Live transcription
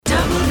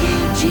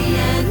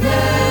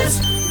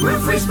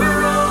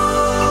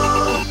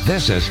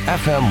This is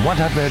FM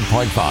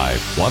 100.5,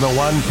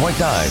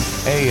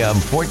 101.9, AM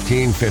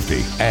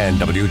 1450, and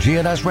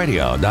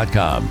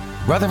WGNSradio.com.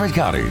 Rutherford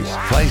County's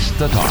place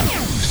to talk.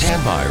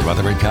 Stand by,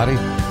 Rutherford County.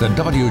 The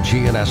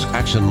WGNS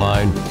Action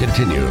Line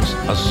continues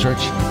a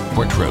search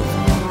for truth.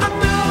 I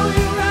know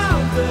you're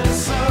out there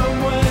somewhere.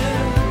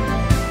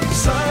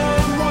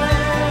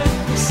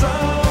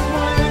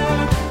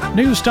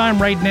 News time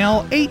right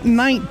now,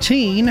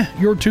 8:19.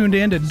 You're tuned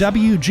in to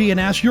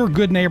WGNS, your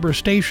good neighbor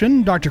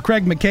station. Dr.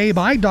 Craig McCabe,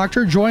 our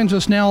doctor, joins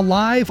us now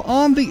live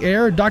on the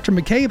air. Dr.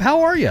 McCabe,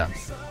 how are you?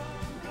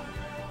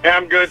 Yeah,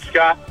 I'm good,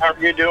 Scott. How are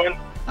you doing?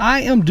 I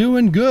am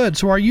doing good.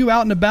 So are you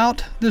out and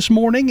about this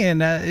morning?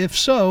 And if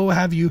so,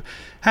 have you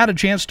had a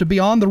chance to be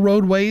on the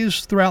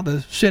roadways throughout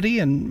the city,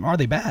 and are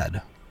they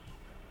bad?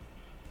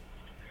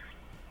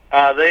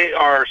 They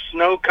are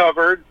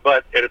snow-covered,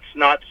 but it's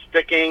not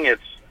sticking.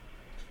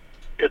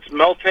 It's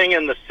melting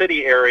in the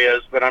city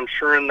areas, but I'm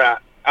sure in the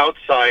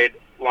outside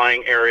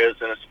lying areas,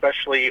 and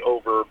especially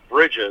over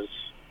bridges,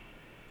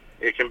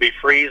 it can be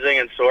freezing,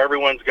 and so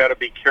everyone's got to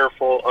be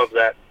careful of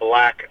that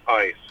black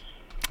ice.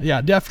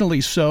 Yeah, definitely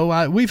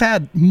so. We've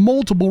had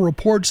multiple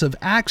reports of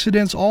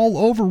accidents all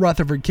over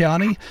Rutherford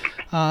County.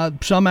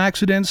 Some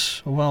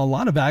accidents, well, a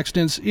lot of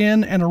accidents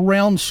in and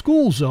around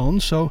school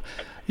zones. So,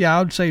 yeah, I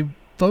would say,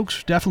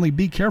 folks, definitely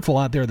be careful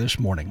out there this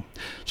morning.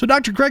 So,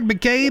 Dr. Craig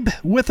McCabe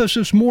with us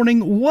this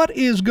morning. What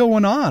is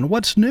going on?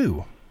 What's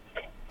new?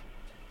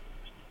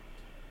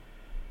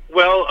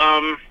 Well,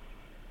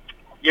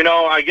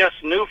 I guess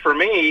new for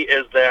me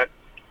is that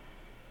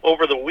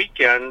over the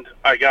weekend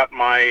I got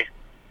my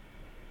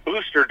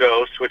booster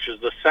dose, which is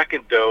the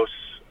second dose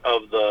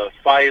of the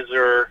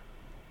Pfizer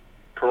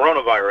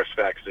coronavirus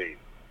vaccine.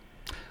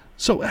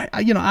 So,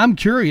 I'm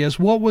curious,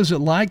 what was it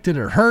like? Did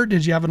it hurt?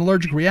 Did you have an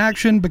allergic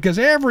reaction? Because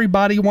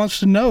everybody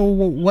wants to know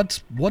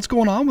what's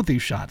going on with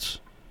these shots.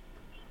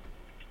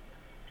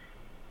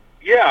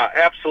 Yeah,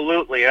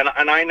 absolutely. And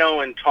I know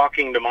in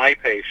talking to my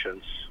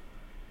patients,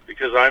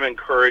 because I'm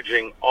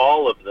encouraging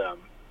all of them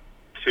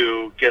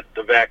to get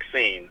the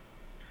vaccine,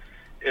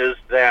 is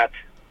that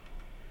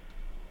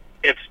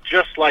it's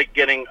just like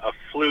getting a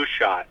flu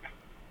shot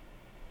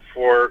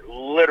for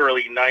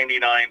literally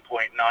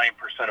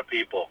 99.9% of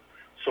people.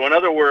 So in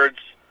other words,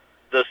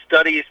 the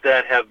studies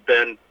that have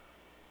been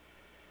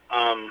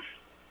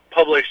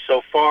published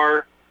so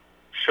far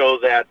show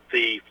that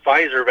the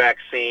Pfizer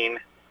vaccine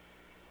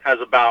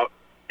has about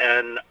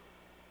an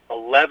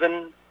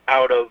 11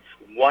 out of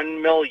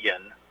 1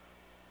 million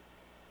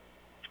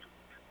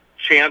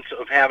chance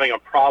of having a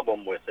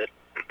problem with it.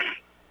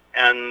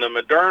 And the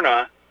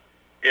Moderna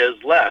is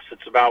less.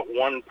 It's about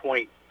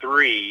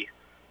 1.3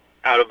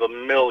 out of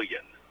 1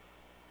 million.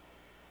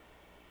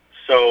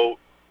 So,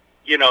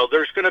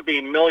 there's going to be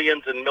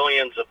millions and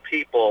millions of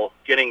people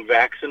getting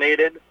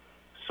vaccinated,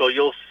 so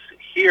you'll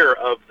hear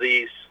of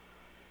these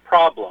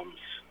problems.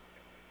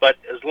 But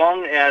as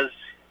long as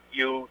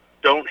you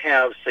don't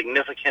have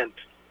significant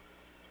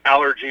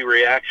allergy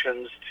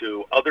reactions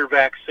to other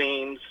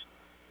vaccines,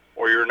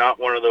 or you're not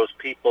one of those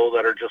people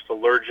that are just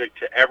allergic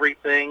to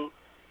everything,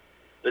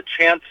 the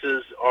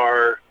chances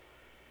are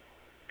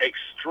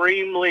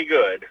extremely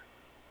good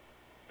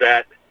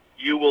that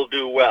you will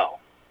do well.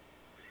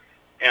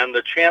 And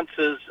the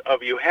chances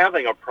of you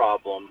having a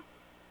problem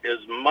is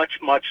much,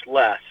 much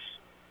less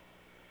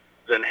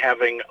than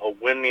having a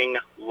winning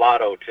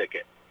lotto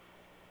ticket.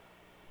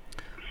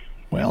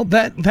 Well,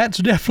 that's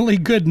definitely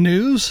good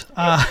news.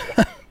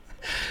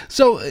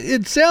 So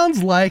it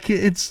sounds like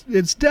it's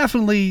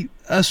definitely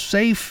a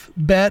safe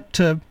bet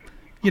to,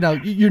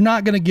 you're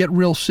not going to get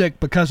real sick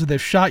because of this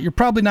shot. You're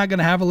probably not going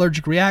to have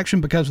allergic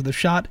reaction because of the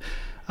shot.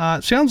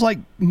 Sounds like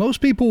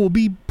most people will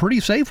be pretty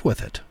safe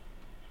with it.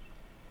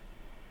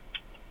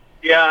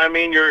 Yeah, I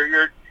mean,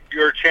 your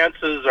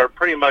chances are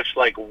pretty much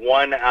like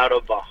 1 out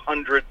of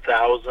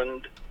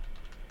 100,000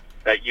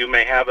 that you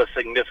may have a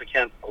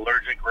significant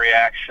allergic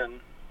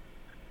reaction.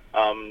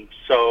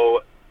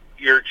 So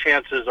your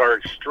chances are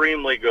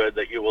extremely good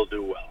that you will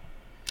do well.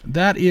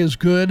 That is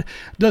good.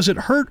 Does it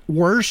hurt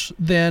worse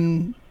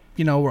than,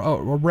 a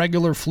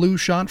regular flu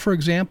shot, for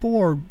example,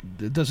 or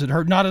does it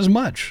hurt not as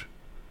much?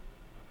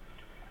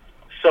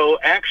 So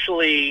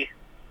actually,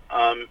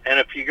 and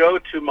if you go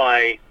to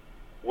my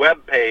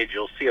web page,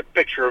 you'll see a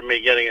picture of me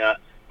getting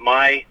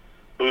my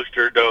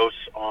booster dose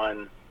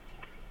on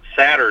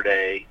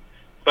Saturday,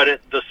 but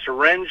the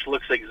syringe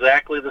looks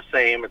exactly the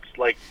same. It's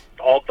like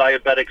all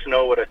diabetics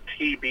know what a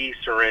TB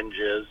syringe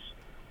is,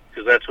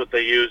 because that's what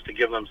they use to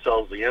give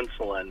themselves the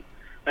insulin.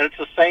 And it's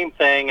the same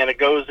thing, and it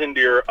goes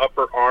into your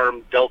upper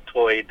arm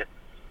deltoid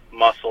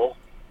muscle.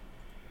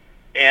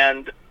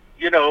 And,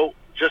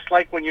 just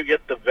like when you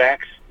get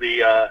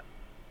the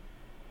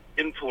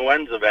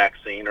influenza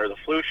vaccine or the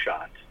flu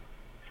shot,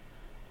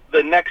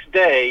 the next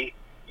day,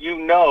 you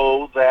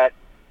know that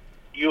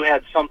you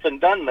had something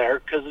done there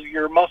because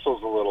your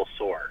muscle's a little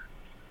sore.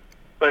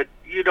 But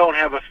you don't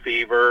have a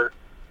fever.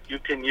 You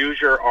can use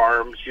your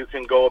arms. You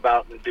can go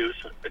about and do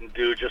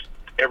just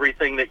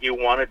everything that you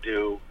want to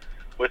do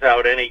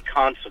without any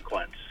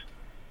consequence.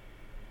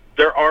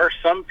 There are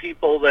some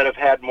people that have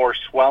had more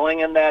swelling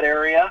in that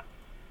area,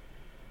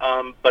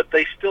 but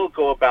they still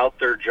go about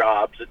their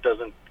jobs. It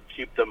doesn't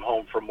keep them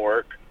home from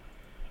work.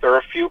 There are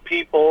a few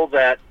people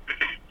that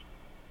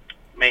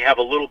may have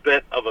a little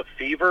bit of a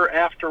fever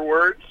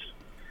afterwards,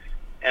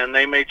 and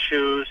they may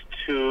choose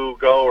to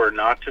go or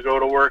not to go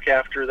to work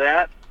after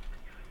that.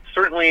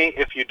 Certainly,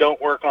 if you don't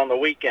work on the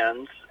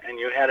weekends and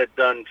you had it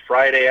done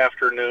Friday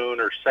afternoon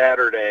or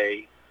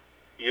Saturday,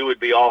 you would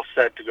be all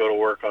set to go to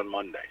work on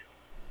Monday.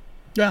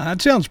 Yeah,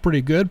 that sounds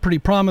pretty good, pretty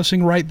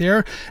promising right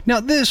there. Now,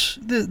 this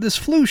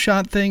flu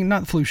shot thing,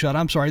 not flu shot,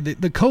 I'm sorry, the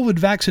COVID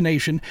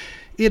vaccination,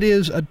 it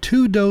is a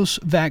 2-dose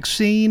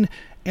vaccine,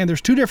 and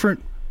there's 2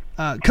 different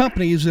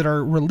companies that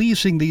are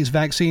releasing these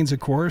vaccines,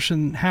 of course,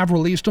 and have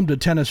released them to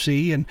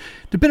Tennessee. And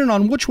depending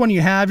on which one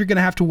you have, you're going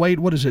to have to wait,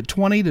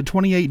 20 to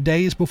 28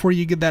 days before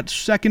you get that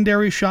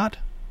secondary shot?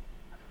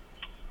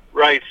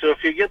 Right. So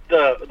if you get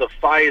the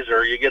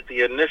Pfizer, you get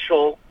the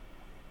initial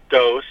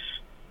dose.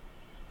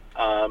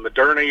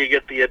 Moderna, you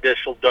get the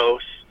additional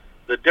dose.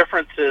 The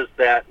difference is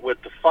that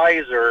with the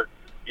Pfizer,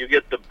 you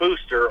get the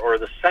booster or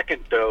the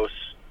second dose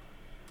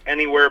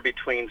anywhere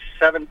between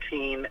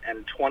 17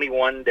 and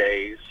 21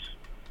 days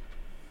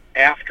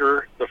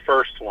after the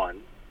first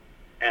one.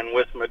 And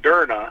with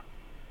Moderna,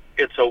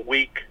 it's a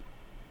week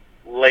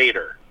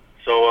later.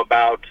 So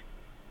about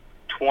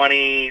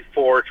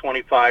 24,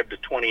 25 to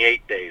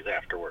 28 days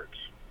afterwards.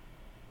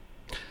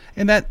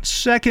 And that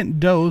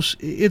second dose,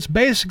 it's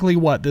basically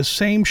what, the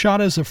same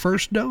shot as the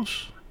first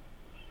dose?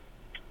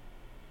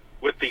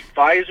 With the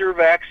Pfizer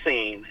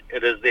vaccine,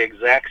 it is the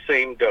exact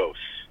same dose.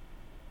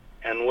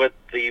 And with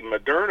the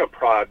Moderna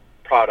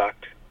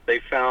product, they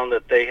found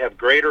that they have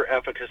greater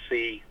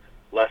efficacy,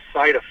 less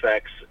side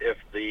effects if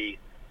the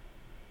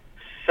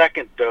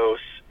second dose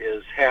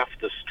is half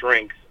the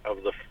strength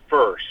of the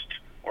first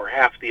or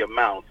half the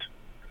amount.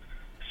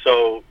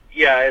 So,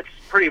 yeah, it's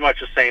pretty much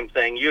the same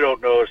thing. You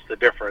don't notice the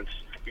difference.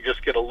 You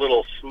just get a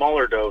little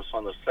smaller dose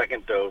on the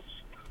second dose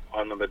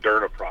on the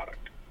Moderna product.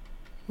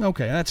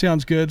 Okay, that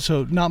sounds good.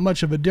 So not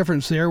much of a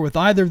difference there with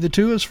either of the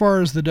two as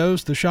far as the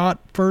dose, the shot,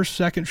 first,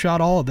 second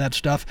shot, all of that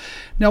stuff.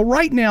 Now,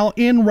 right now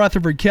in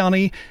Rutherford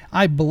County,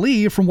 I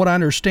believe, from what I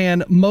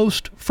understand,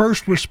 most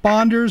first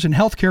responders and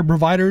healthcare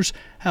providers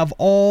have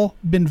all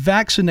been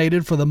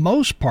vaccinated for the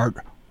most part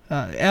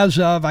as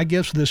of, I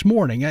guess, this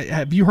morning.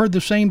 Have you heard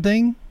the same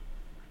thing?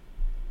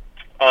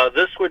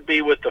 This would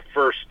be with the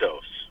first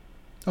dose.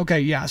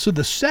 Okay, yeah. So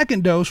the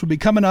second dose would be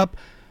coming up,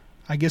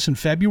 I guess, in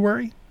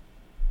February?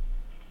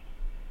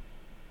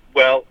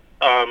 Well,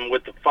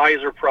 with the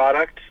Pfizer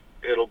product,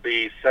 it'll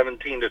be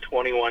 17 to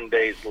 21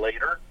 days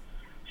later.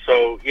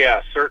 So,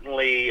 yeah,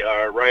 certainly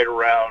right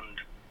around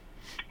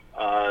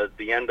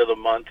the end of the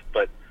month.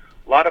 But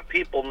a lot of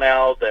people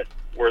now that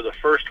were the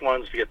first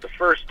ones to get the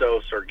first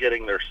dose are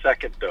getting their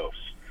second dose.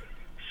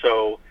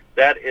 So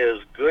that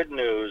is good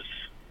news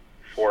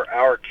for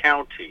our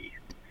county,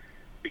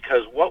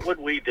 because what would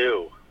we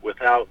do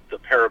without the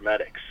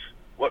paramedics?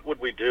 What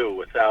would we do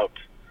without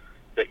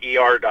the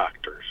ER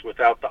doctors,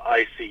 without the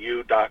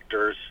ICU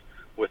doctors,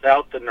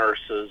 without the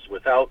nurses,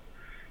 without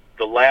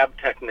the lab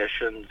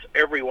technicians,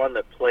 everyone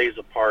that plays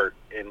a part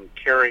in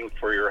caring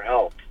for your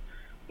health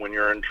when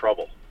you're in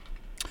trouble?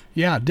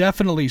 Yeah,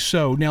 definitely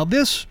so. Now,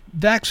 this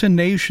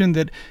vaccination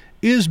that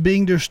is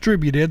being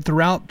distributed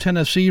throughout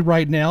Tennessee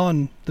right now,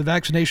 and the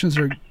vaccinations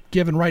are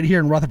given right here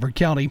in Rutherford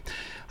County,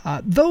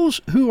 those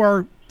who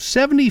are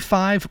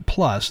 75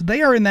 plus,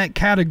 they are in that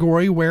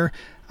category where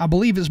I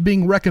believe it's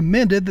being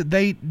recommended that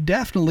they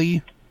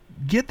definitely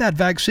get that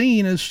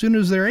vaccine as soon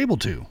as they're able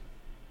to.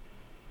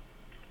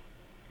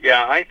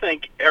 Yeah, I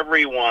think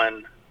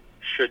everyone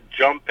should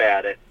jump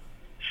at it,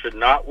 should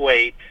not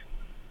wait,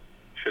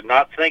 should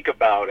not think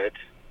about it,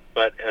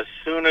 but as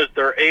soon as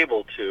they're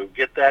able to,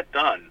 get that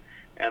done.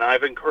 And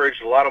I've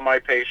encouraged a lot of my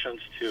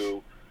patients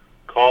to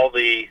call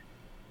the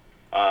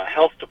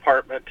health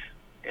department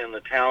in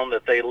the town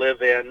that they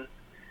live in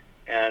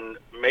and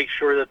make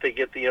sure that they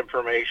get the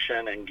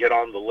information and get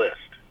on the list.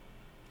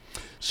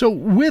 So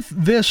with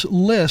this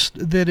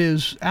list that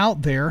is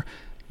out there,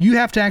 you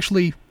have to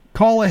actually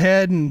call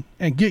ahead and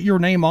get your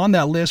name on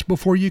that list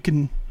before you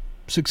can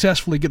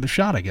successfully get the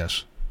shot, I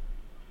guess.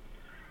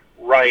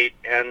 Right,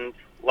 and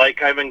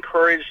like I've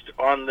encouraged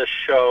on this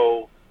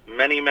show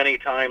many, many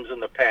times in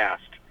the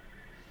past,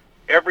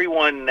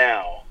 everyone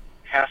now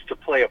has to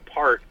play a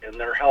part in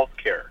their health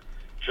care.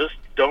 Just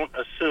don't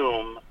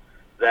assume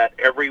that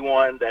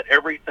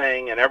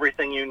everything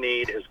you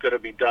need is going to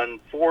be done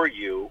for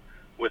you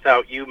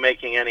without you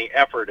making any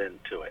effort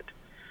into it.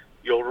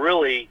 You'll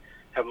really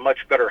have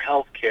much better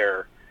health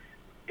care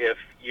if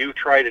you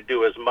try to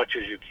do as much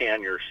as you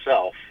can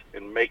yourself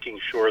in making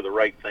sure the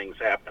right things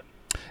happen.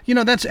 You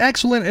know, that's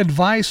excellent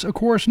advice, of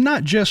course,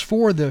 not just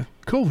for the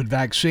COVID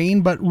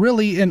vaccine, but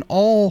really in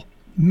all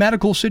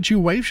medical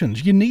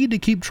situations. You need to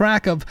keep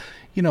track of,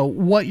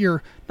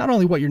 not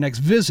only what your next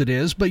visit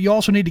is, but you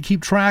also need to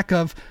keep track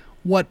of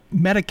what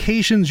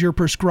medications you're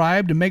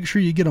prescribed and make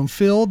sure you get them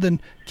filled,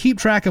 and keep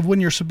track of when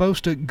you're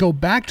supposed to go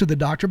back to the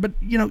doctor. But,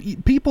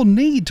 people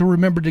need to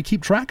remember to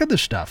keep track of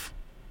this stuff.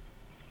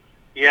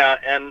 Yeah,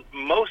 and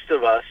most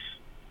of us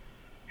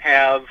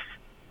have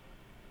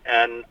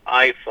an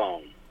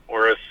iPhone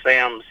or a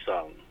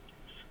Samsung.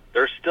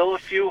 There's still a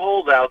few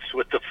holdouts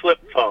with the flip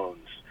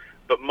phones,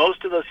 but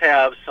most of us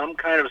have some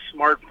kind of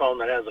smartphone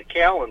that has a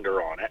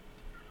calendar on it,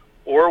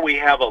 or we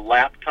have a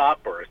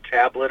laptop or a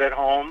tablet at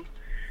home,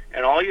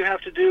 and all you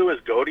have to do is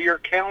go to your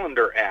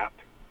calendar app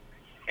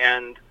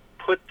and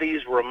put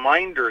these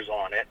reminders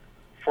on it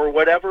for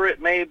whatever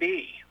it may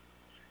be,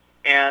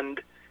 and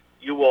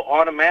you will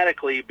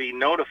automatically be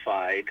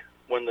notified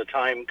when the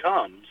time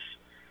comes,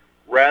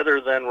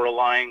 rather than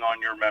relying on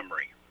your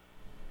memory.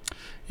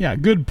 Yeah,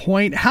 good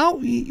point. How,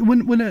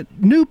 when a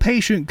new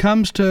patient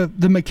comes to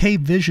the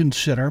McCabe Vision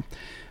Center,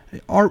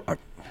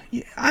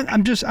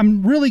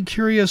 I'm really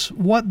curious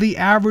what the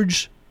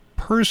average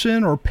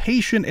person or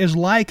patient is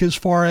like as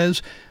far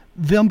as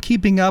them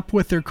keeping up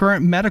with their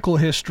current medical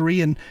history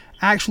and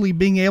actually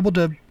being able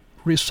to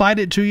recite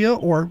it to you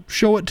or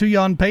show it to you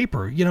on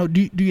paper.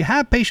 Do you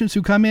have patients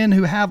who come in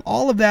who have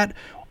all of that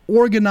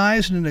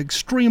organized in an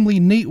extremely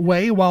neat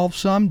way, while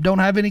some don't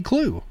have any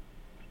clue?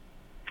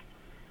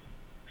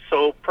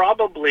 So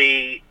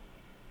probably,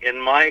 in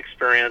my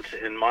experience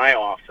in my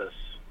office,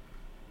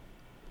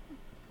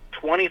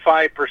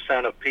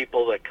 25% of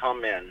people that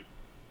come in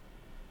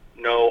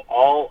know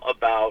all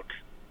about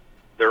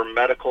their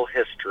medical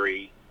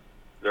history,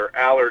 their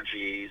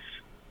allergies,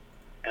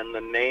 and the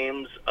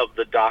names of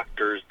the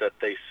doctors that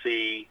they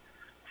see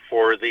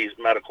for these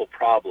medical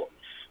problems.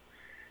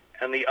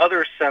 And the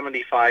other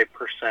 75%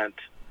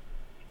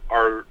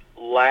 are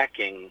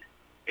lacking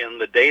in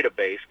the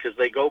database because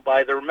they go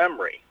by their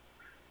memory.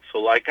 So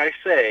like I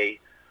say,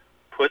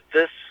 put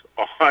this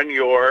on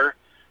your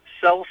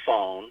cell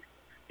phone.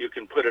 You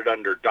can put it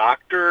under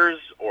doctors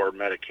or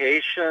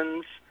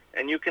medications,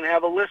 and you can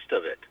have a list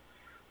of it.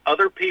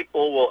 Other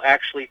people will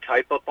actually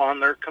type up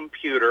on their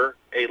computer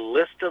a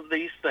list of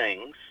these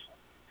things,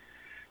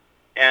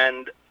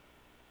 and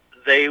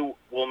they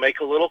will make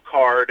a little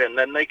card, and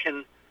then they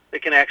can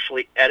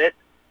actually edit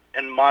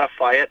and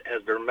modify it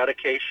as their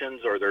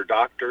medications or their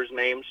doctor's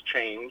names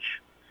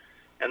change.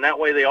 And that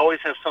way they always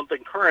have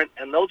something current,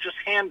 and they'll just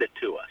hand it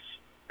to us.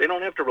 They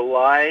don't have to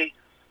rely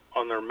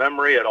on their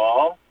memory at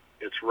all.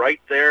 It's right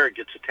there. It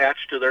gets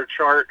attached to their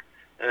chart,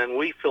 and then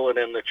we fill it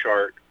in the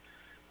chart,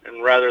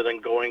 and rather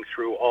than going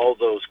through all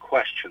those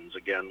questions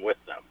again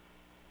with them.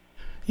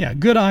 Yeah,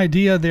 good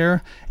idea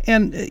there.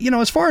 And,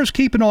 as far as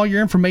keeping all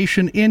your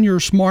information in your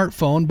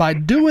smartphone, by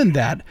doing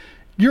that,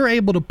 you're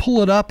able to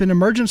pull it up in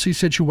emergency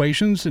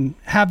situations and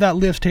have that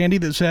list handy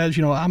that says,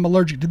 I'm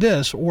allergic to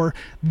this, or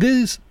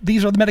these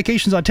are the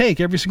medications I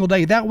take every single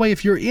day. That way,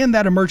 if you're in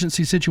that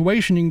emergency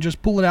situation, you can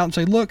just pull it out and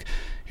say, look,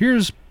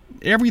 here's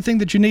everything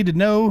that you need to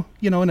know,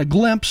 in a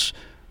glimpse.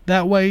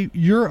 That way,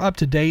 you're up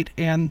to date,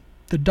 and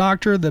the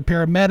doctor, the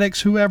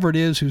paramedics, whoever it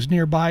is who's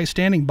nearby,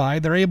 standing by,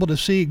 they're able to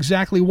see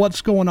exactly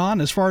what's going on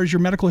as far as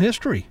your medical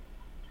history.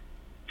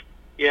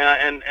 Yeah,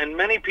 and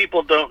many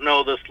people don't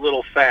know this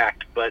little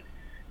fact, but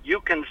you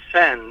can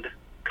send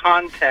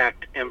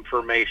contact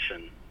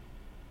information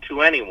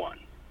to anyone.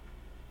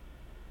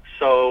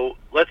 So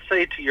let's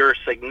say to your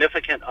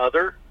significant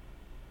other,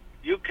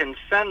 you can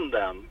send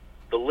them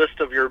the list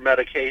of your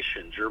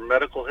medications, your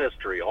medical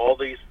history, all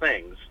these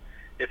things,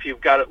 if you've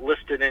got it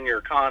listed in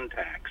your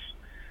contacts.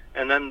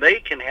 And then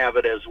they can have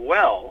it as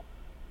well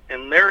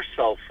in their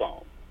cell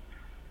phone.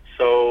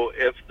 So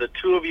if the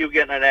two of you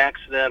get in an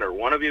accident, or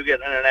one of you get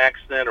in an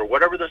accident, or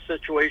whatever the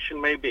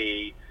situation may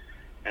be,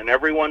 and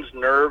everyone's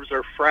nerves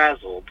are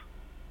frazzled,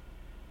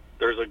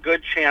 there's a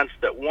good chance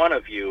that one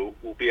of you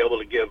will be able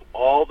to give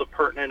all the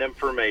pertinent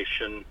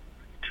information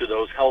to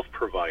those health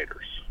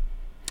providers.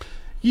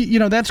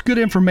 That's good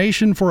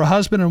information for a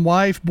husband and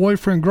wife,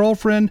 boyfriend,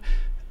 girlfriend,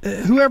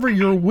 whoever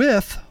you're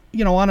with,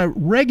 on a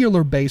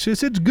regular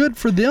basis. It's good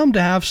for them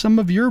to have some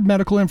of your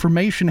medical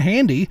information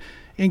handy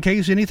in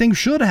case anything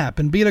should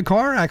happen, be it a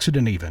car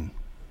accident even.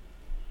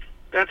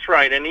 That's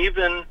right, and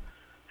even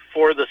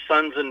for the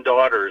sons and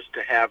daughters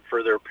to have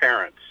for their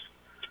parents.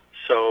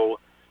 So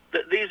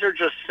these are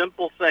just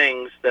simple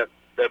things that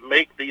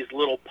make these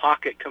little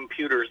pocket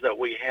computers that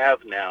we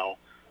have now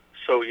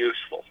so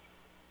useful.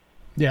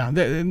 Yeah,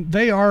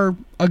 they are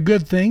a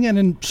good thing, and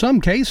in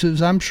some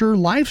cases, I'm sure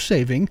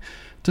life-saving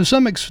to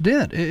some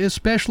extent,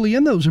 especially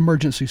in those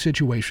emergency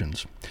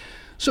situations.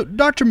 So,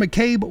 Dr.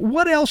 McCabe,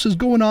 what else is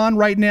going on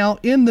right now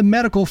in the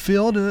medical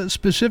field,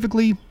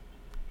 specifically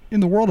in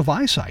the world of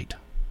eyesight?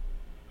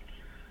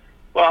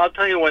 Well, I'll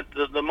tell you what,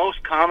 the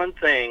most common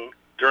thing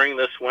during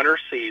this winter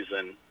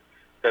season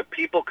that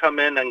people come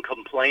in and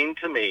complain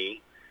to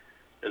me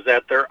is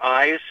that their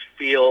eyes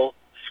feel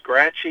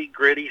scratchy,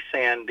 gritty,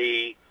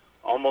 sandy,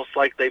 almost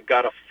like they've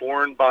got a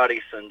foreign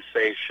body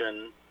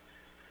sensation.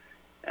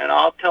 And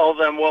I'll tell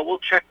them, well, we'll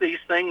check these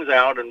things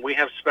out, and we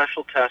have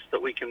special tests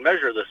that we can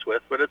measure this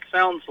with, but it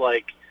sounds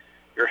like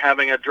you're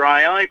having a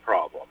dry eye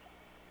problem.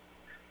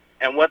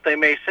 And what they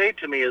may say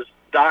to me is,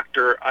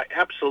 doctor, I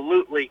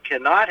absolutely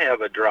cannot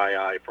have a dry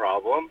eye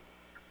problem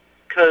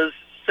because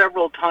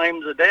several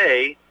times a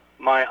day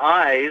my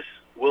eyes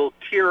will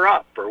tear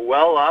up or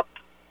well up,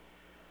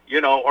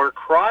 or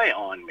cry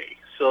on me.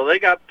 So they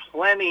got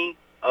plenty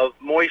of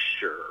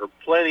moisture or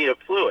plenty of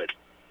fluid.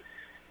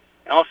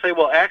 And I'll say,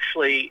 well,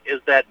 actually,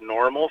 is that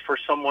normal for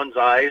someone's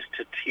eyes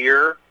to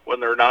tear when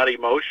they're not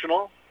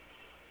emotional?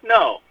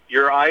 No,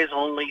 your eyes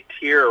only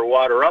tear or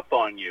water up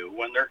on you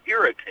when they're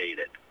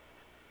irritated.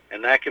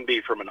 And that can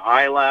be from an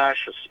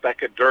eyelash, a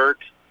speck of dirt,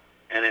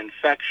 an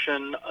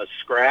infection, a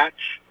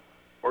scratch,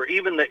 or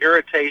even the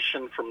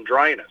irritation from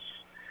dryness.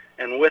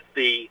 And with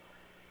the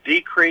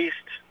decreased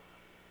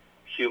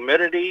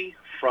humidity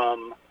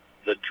from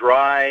the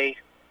dry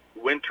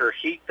winter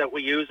heat that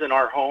we use in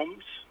our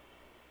homes,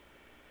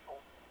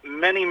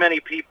 many, many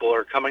people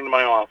are coming to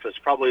my office.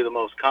 Probably the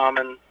most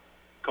common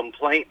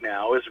complaint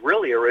now is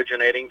really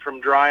originating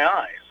from dry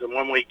eyes. And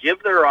when we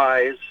give their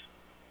eyes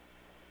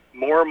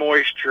more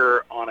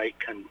moisture on a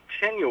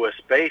continuous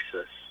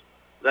basis,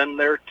 then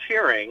their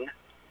tearing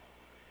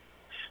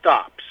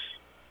stops.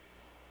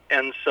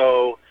 And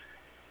so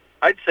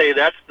I'd say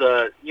that's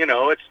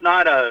it's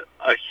not a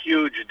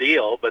huge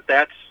deal, but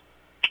that's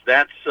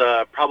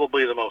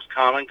probably the most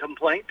common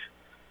complaint.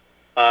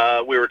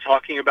 We were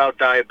talking about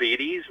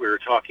diabetes. We were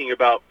talking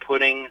about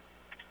putting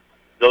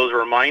those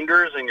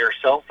reminders in your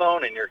cell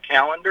phone and your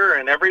calendar,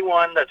 and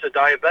everyone that's a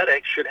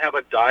diabetic should have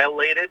a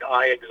dilated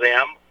eye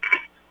exam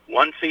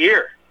once a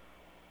year.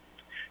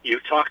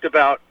 You've talked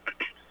about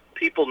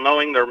people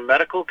knowing their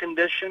medical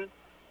condition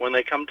when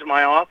they come to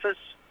my office.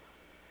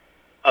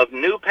 Of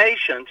new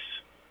patients,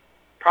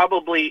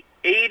 probably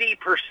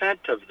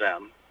 80% of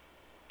them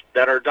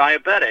that are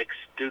diabetics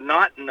do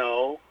not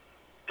know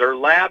their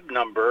lab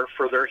number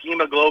for their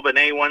hemoglobin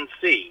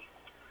A1C,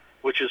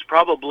 which is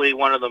probably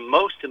one of the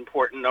most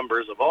important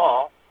numbers of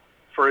all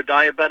for a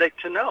diabetic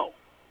to know.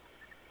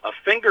 A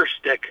finger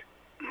stick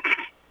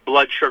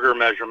blood sugar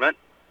measurement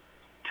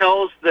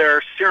tells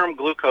their serum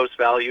glucose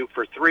value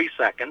for 3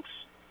 seconds,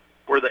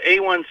 where the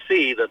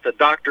A1C that the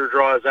doctor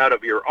draws out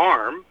of your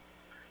arm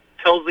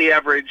tells the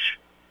average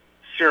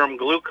serum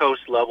glucose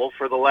level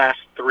for the last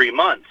 3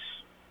 months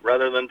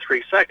rather than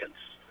 3 seconds.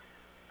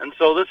 And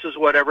so this is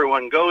what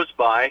everyone goes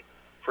by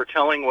for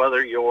telling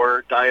whether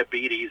your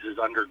diabetes is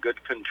under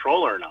good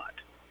control or not.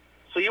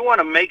 So you want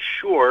to make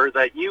sure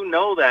that you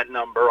know that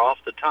number off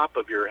the top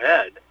of your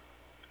head.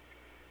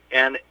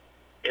 And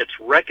it's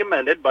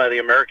recommended by the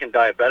American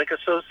Diabetic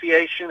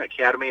Association,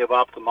 Academy of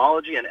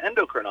Ophthalmology, and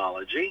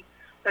Endocrinology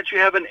that you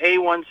have an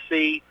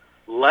A1C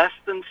less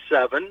than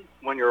 7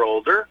 when you're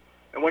older,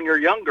 and when you're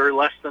younger,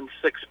 less than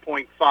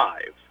 6.5.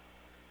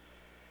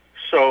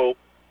 So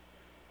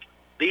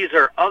these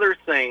are other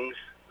things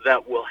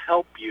that will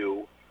help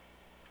you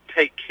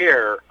take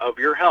care of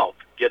your health.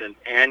 Get an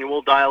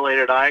annual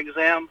dilated eye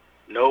exam,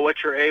 know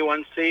what your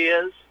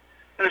A1C is,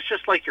 and it's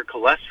just like your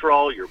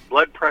cholesterol, your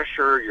blood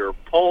pressure, your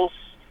pulse,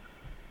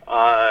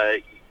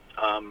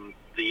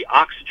 the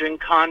oxygen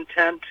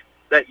content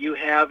that you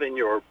have in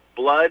your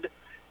blood.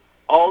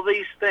 All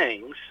these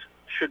things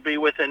should be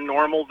within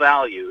normal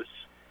values,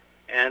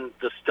 and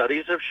the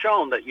studies have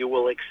shown that you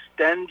will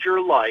extend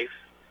your life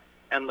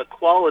and the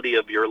quality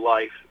of your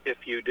life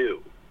if you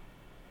do.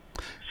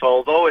 So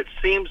although it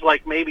seems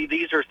like maybe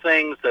these are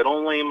things that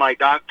only my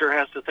doctor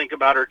has to think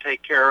about or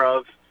take care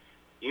of,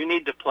 you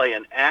need to play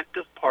an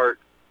active part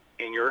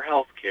in your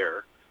health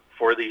care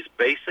for these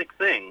basic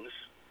things,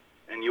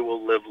 and you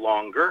will live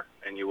longer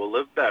and you will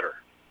live better.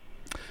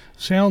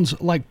 Sounds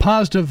like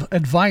positive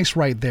advice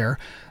right there.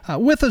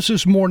 With us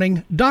this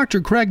morning, Dr.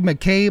 Craig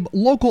McCabe,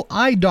 local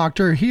eye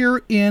doctor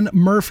here in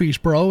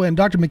Murfreesboro. And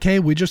Dr.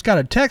 McCabe, we just got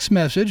a text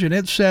message, and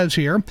it says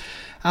here,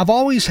 I've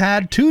always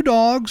had 2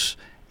 dogs,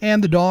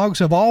 and the dogs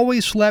have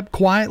always slept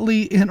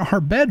quietly in our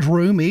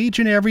bedroom each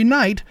and every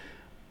night.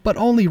 But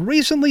only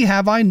recently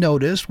have I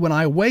noticed when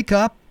I wake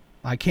up,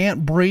 I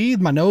can't breathe,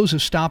 my nose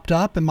is stopped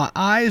up, and my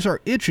eyes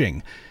are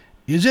itching.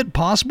 Is it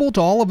possible to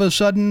all of a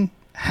sudden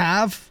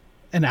have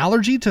an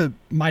allergy to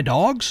my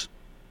dogs?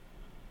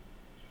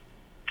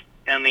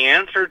 And the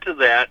answer to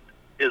that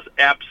is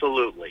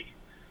absolutely.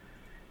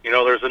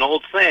 There's an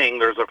old saying,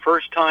 there's a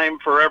first time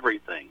for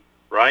everything,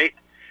 right?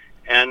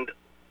 And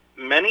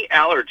many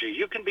allergies,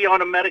 you can be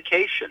on a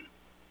medication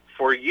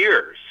for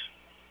years,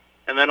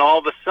 and then all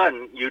of a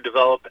sudden you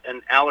develop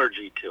an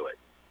allergy to it.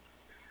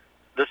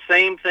 The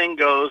same thing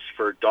goes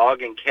for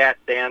dog and cat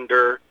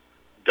dander,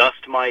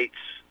 dust mites.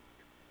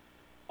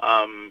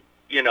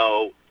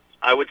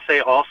 I would say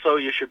also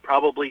you should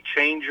probably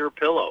change your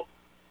pillow.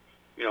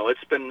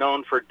 It's been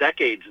known for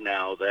decades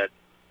now that,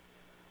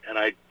 and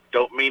I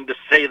don't mean to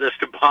say this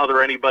to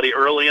bother anybody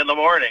early in the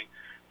morning,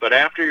 but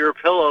after your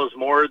pillow's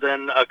more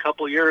than a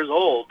couple years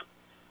old,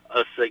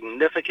 a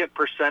significant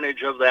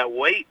percentage of that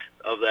weight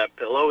of that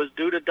pillow is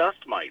due to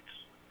dust mites.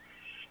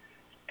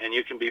 And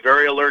you can be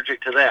very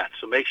allergic to that.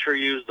 So make sure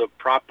you use the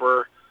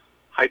proper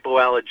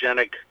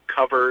hypoallergenic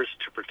covers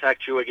to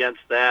protect you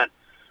against that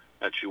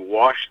you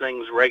wash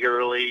things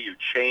regularly, you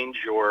change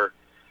your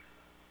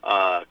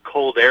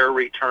cold air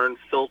return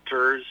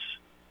filters,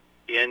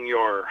 in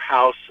your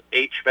house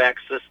HVAC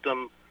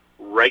system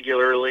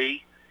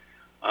regularly,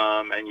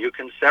 and you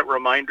can set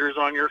reminders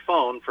on your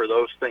phone for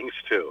those things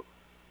too.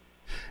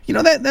 You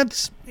know,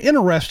 that's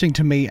interesting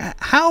to me.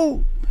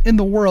 How in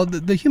the world,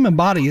 the human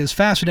body is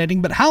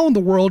fascinating, but how in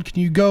the world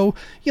can you go,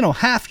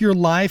 half your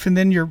life and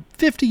then you're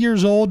 50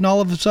 years old and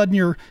all of a sudden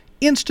you're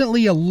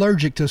instantly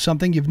allergic to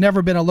something you've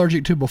never been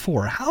allergic to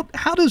before?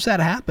 How does that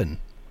happen?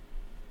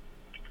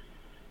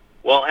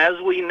 Well,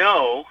 as we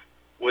know,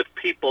 with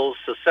people's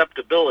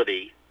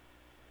susceptibility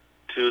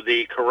to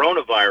the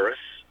coronavirus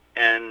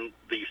and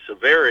the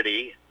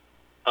severity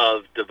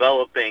of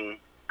developing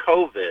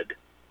COVID,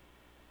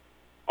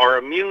 our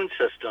immune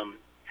system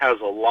has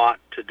a lot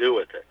to do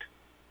with it.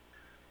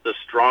 The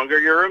stronger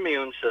your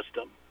immune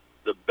system,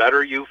 the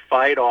better you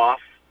fight off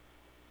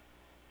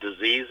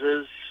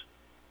diseases,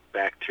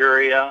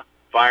 bacteria,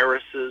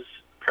 viruses,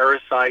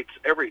 parasites,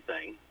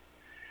 everything.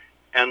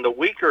 And the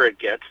weaker it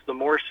gets, the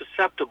more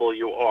susceptible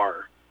you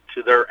are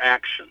to their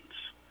actions.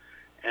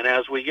 And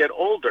as we get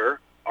older,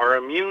 our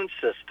immune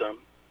system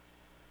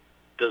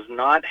does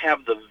not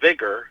have the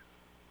vigor,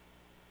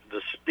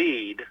 the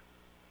speed,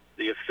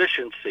 the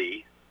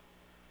efficiency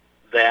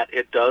that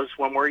it does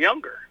when we're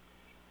younger.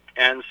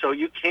 And so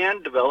you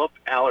can develop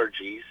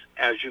allergies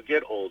as you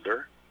get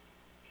older.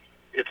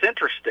 It's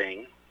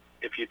interesting,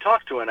 if you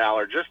talk to an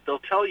allergist, they'll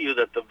tell you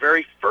that the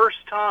very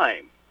first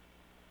time,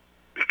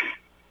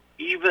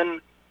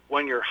 even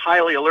when you're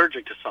highly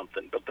allergic to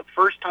something, but the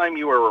first time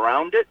you were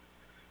around it,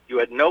 you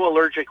had no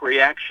allergic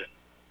reaction.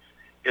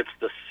 It's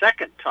the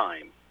second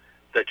time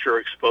that you're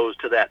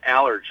exposed to that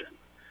allergen,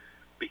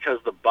 because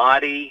the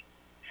body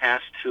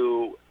has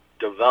to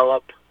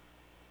develop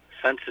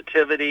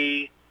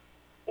sensitivity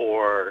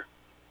or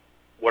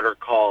what are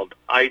called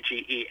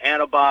IgE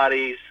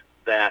antibodies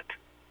that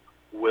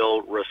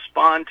will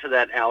respond to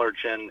that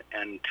allergen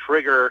and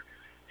trigger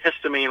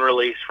histamine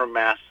release from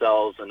mast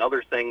cells and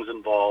other things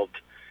involved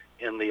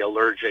in the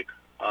allergic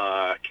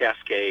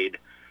cascade.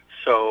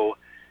 So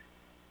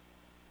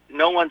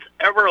no one's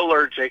ever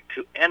allergic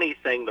to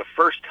anything the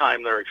first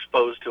time they're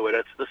exposed to it.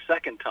 It's the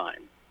second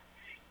time.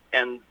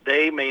 And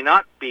they may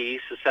not be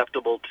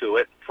susceptible to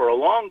it for a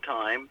long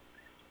time,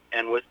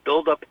 and with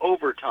buildup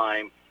over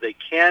time, they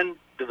can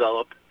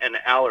develop an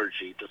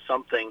allergy to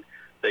something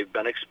they've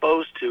been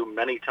exposed to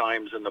many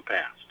times in the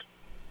past.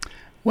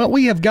 Well,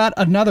 we have got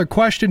another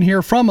question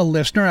here from a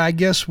listener. I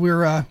guess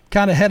we're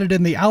kind of headed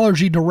in the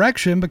allergy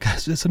direction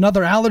because it's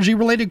another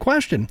allergy-related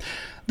question.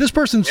 This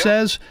person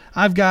says,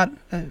 I've got,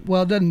 it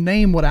doesn't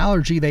name what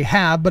allergy they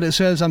have, but it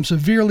says I'm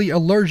severely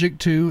allergic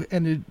to,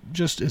 and it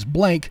just is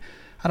blank.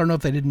 I don't know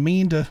if they didn't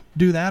mean to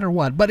do that or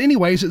what. But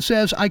anyways, it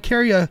says, I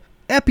carry a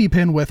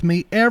EpiPen with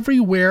me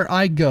everywhere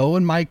I go,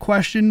 and my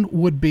question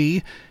would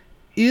be,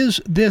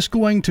 is this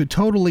going to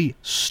totally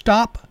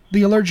stop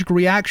the allergic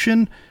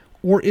reaction,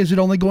 or is it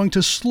only going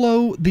to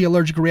slow the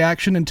allergic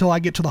reaction until I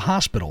get to the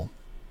hospital?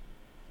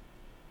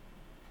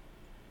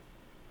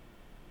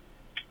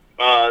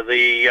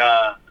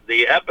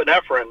 The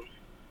epinephrine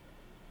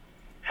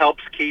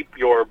helps keep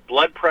your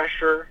blood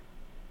pressure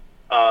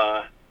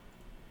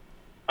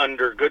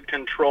under good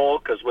control,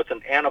 because with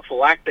an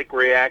anaphylactic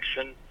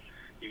reaction,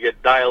 you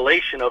get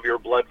dilation of your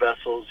blood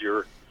vessels.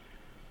 Your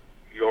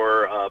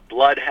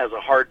blood has a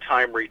hard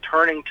time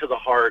returning to the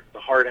heart. The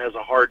heart has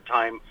a hard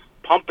time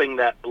pumping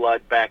that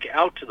blood back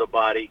out to the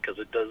body because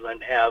it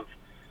doesn't have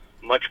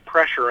much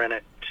pressure in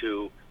it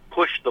to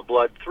push the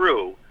blood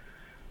through.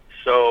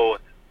 So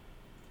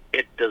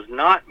it does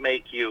not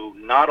make you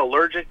not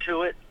allergic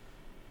to it,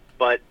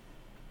 but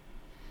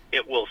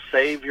it will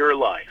save your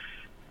life.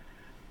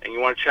 And you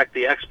want to check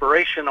the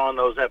expiration on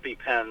those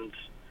EpiPens,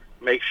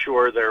 make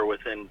sure they're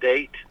within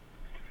date.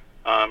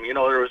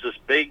 There was this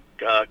big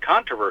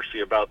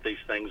controversy about these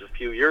things a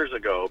few years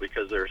ago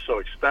because they're so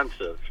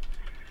expensive.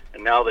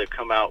 And now they've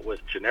come out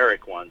with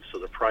generic ones, so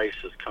the price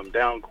has come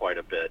down quite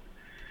a bit.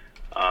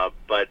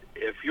 But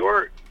if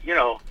you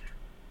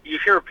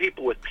hear of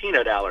people with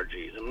peanut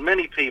allergies, and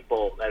many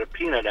people that have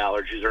peanut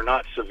allergies are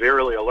not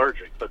severely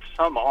allergic, but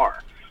some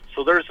are.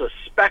 So there's a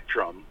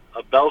spectrum,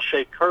 a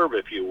bell-shaped curve,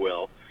 if you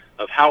will,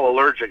 of how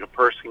allergic a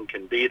person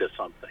can be to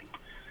something.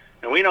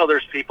 And we know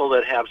there's people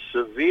that have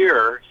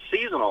severe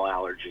seasonal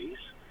allergies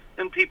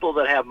and people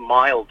that have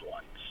mild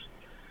ones.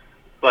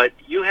 But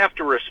you have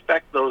to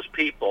respect those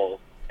people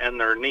and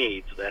their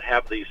needs that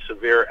have these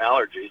severe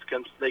allergies,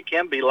 because they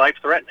can be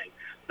life-threatening.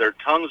 Their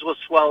tongues will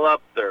swell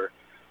up, their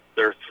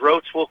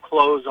throats will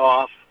close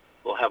off,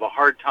 they'll have a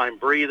hard time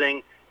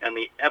breathing, and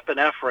the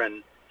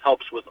epinephrine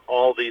helps with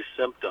all these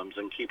symptoms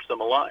and keeps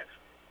them alive.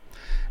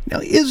 Now,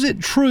 is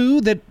it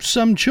true that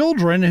some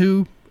children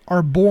who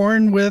are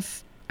born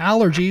with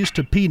allergies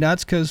to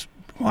peanuts, because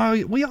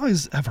we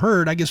always have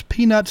heard, I guess,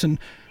 peanuts and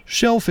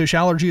shellfish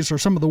allergies are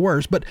some of the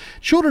worst, but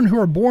children who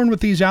are born with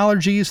these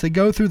allergies, they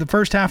go through the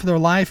first half of their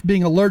life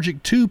being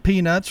allergic to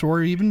peanuts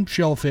or even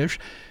shellfish.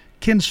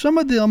 Can some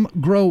of them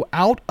grow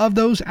out of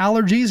those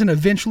allergies and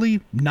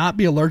eventually not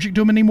be allergic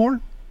to them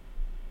anymore?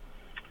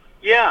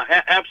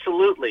 Yeah,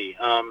 absolutely.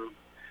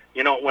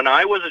 When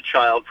I was a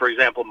child, for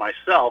example,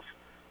 myself,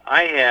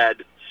 I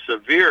had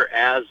severe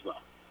asthma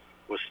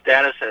with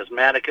status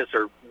asthmaticus,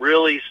 or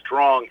really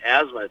strong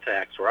asthma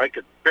attacks where I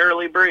could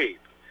barely breathe.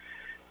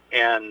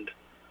 And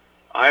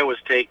I was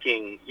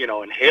taking,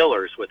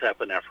 inhalers with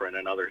epinephrine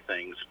and other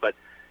things. But,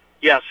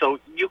 yeah, so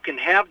you can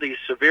have these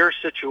severe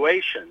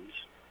situations.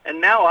 And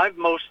now I've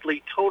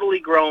mostly totally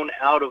grown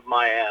out of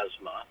my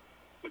asthma,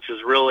 which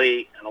is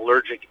really an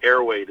allergic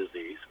airway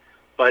disease.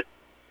 But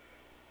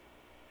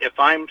if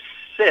I'm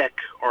sick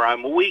or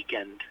I'm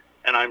weakened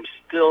and I'm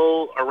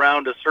still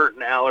around a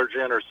certain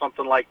allergen or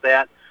something like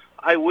that,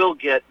 I will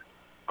get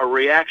a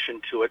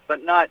reaction to it,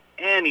 but not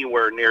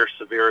anywhere near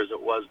severe as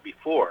it was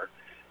before.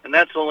 And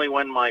that's only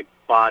when my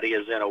body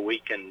is in a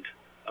weakened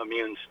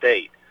immune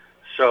state.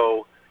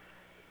 So,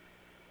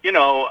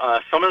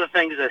 some of the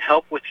things that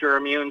help with your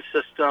immune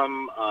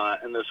system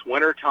in this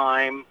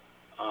wintertime,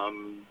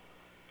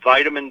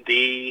 vitamin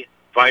D,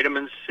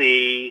 vitamin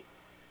C,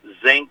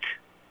 zinc,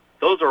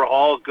 those are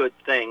all good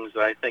things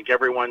that I think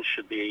everyone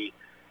should be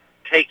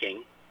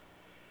taking.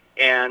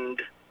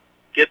 And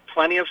get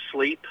plenty of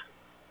sleep.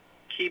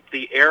 Keep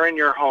the air in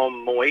your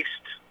home moist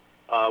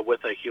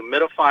with a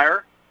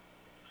humidifier.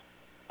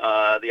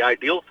 The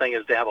ideal thing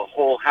is to have a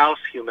whole house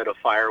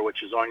humidifier,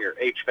 which is on your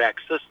HVAC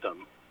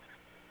system.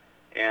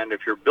 And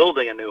if you're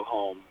building a new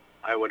home,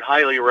 I would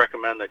highly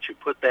recommend that you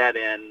put that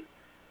in,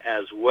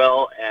 as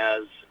well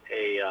as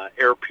a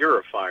air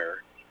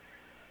purifier.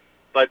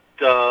 But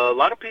a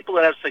lot of people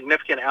that have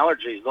significant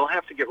allergies, they'll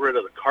have to get rid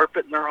of the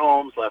carpet in their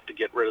homes, they'll have to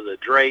get rid of the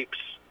drapes,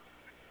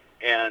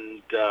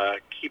 and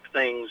keep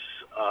things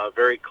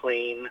very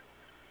clean.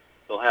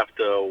 They'll have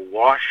to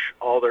wash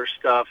all their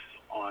stuff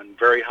on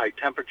very high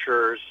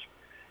temperatures,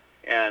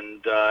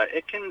 and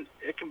it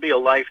can be a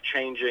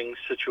life-changing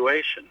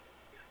situation.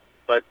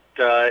 But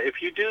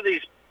if you do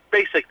these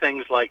basic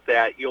things like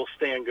that, you'll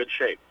stay in good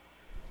shape.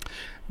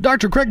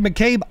 Dr. Craig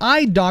McCabe,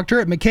 eye doctor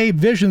at McCabe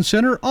Vision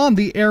Center, on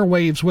the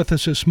airwaves with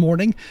us this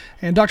morning.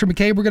 And Dr.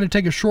 McCabe, we're going to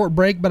take a short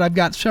break, but I've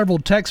got several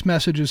text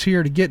messages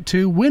here to get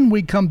to when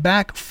we come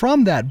back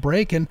from that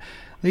break. And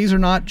these are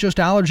not just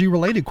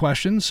allergy-related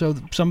questions, so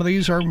some of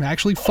these are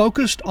actually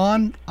focused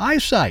on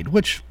eyesight,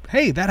 which,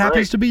 hey, that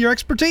happens to be your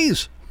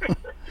expertise.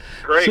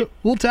 Great. So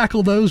we'll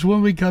tackle those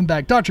when we come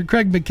back. Dr.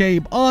 Craig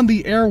McCabe on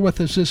the air with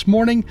us this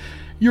morning.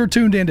 You're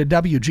tuned in to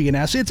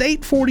WGNS. It's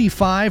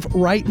 8:45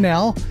 right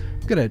now.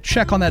 I'm going to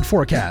check on that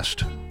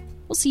forecast.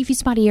 We'll see a few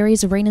spotty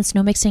areas of rain and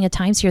snow mixing at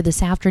times here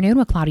this afternoon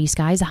with cloudy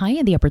skies, a high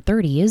in the upper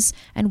 30s,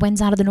 and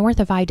winds out of the north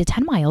of 5 to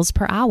 10 miles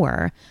per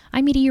hour.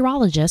 I'm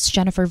meteorologist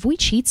Jennifer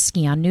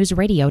Wojcicki on News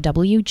Radio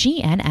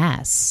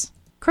WGNS.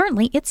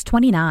 Currently, it's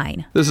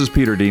 29. This is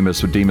Peter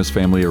Demas with Demas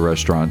Family of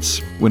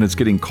Restaurants. When it's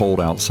getting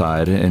cold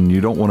outside and you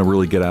don't want to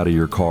really get out of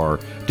your car,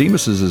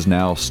 Demas's has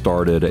now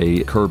started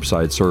a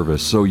curbside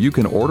service, so you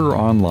can order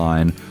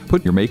online,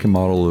 put your make and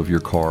model of your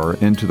car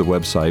into the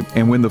website,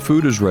 and when the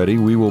food is ready,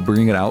 we will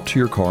bring it out to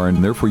your car,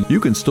 and therefore you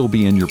can still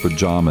be in your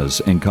pajamas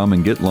and come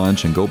and get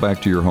lunch and go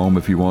back to your home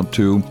if you want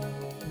to.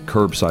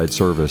 Curbside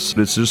service.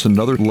 It's just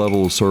another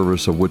level of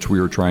service of which we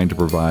are trying to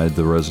provide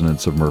the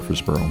residents of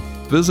Murfreesboro.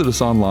 Visit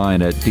us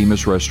online at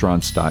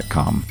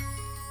demasrestaurants.com.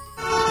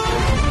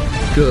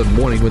 Good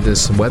morning. With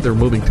this weather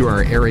moving through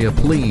our area,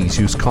 please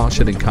use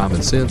caution and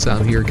common sense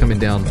out here coming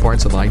down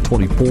parts of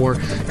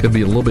I-24. Could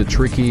be a little bit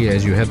tricky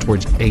as you head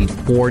towards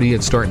 840.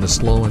 It's starting to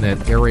slow in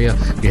that area.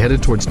 You're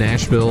headed towards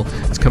Nashville.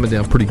 It's coming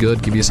down pretty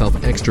good. Give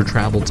yourself extra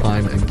travel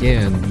time.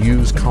 Again,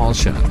 use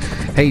caution.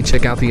 Hey,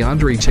 check out the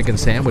Andre Chicken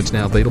Sandwich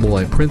now available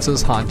at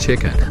Princess Hot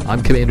Chicken.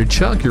 I'm Commander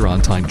Chuck. You're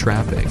on time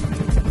traffic.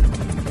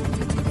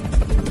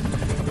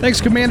 Thanks,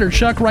 Commander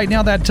Chuck. Right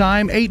now, that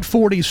time,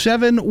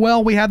 8:47.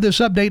 Well, we have this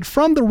update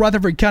from the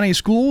Rutherford County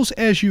Schools,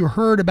 as you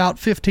heard about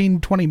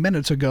 15-20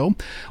 minutes ago.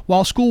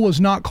 While school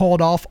was not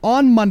called off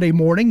on Monday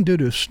morning due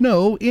to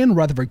snow in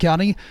Rutherford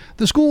County,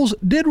 the schools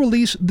did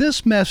release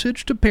this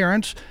message to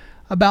parents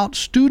about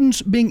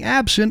students being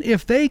absent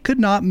if they could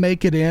not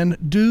make it in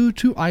due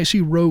to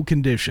icy road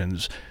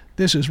conditions.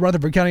 This is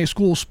Rutherford County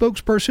Schools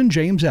spokesperson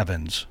James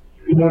Evans.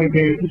 Good morning,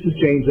 parents. This is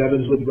James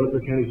Evans with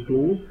Rutherford County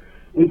Schools.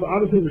 We've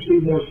obviously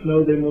received more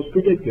snow than was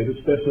predicted,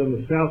 especially on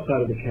the south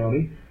side of the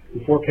county.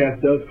 The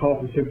forecast does call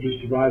for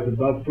temperatures to rise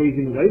above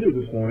freezing later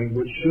this morning,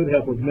 which should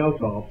help with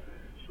melt-off.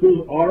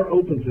 Schools are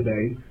open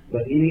today,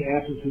 but any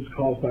absences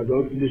caused by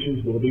road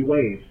conditions will be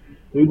waived.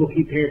 We will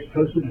keep parents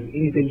posted if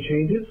anything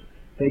changes.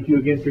 Thank you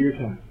again for your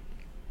time.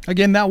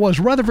 Again, that was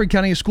Rutherford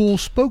County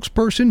Schools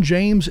spokesperson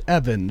James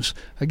Evans.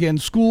 Again,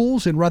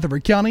 schools in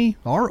Rutherford County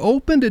are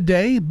open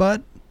today,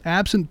 but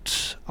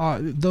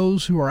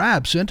those who are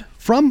absent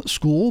from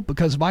school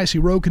because of icy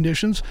road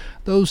conditions,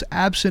 those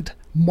absent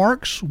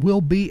marks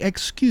will be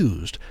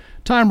excused.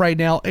 Time right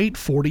now,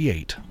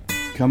 8:48.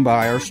 Come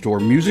by our store,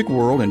 Music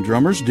World and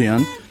Drummer's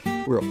Den.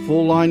 We're a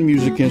full-line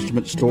music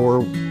instrument store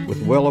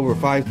with well over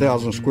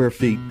 5,000 square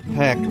feet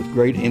packed with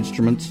great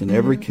instruments in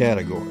every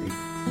category.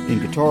 In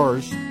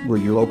guitars, we're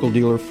your local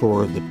dealer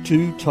for the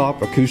two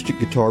top acoustic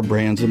guitar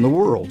brands in the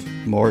world,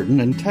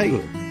 Martin and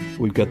Taylor.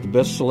 We've got the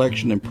best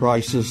selection and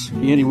prices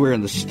anywhere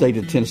in the state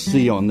of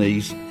Tennessee on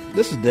these.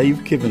 This is Dave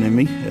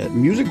Kivenemy at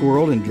Music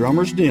World and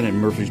Drummers Den in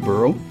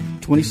Murfreesboro,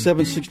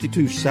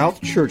 2762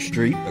 South Church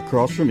Street,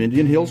 across from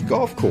Indian Hills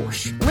Golf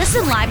Course.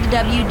 Listen live to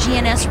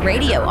WGNS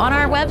Radio on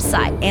our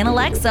website and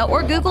Alexa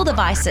or Google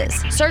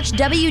devices. Search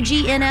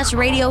WGNS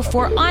Radio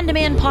for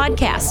on-demand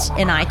podcasts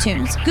in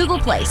iTunes, Google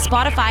Play,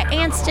 Spotify,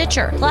 and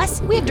Stitcher.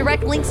 Plus, we have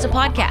direct links to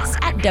podcasts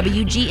at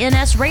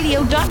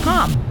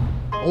WGNSradio.com.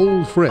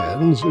 Old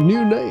friends,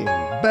 new name,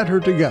 better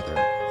together.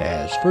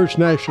 As First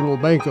National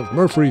Bank of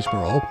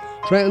Murfreesboro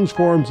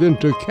transforms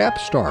into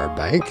Capstar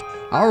Bank,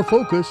 our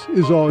focus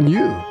is on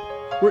you.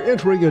 We're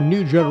entering a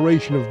new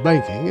generation of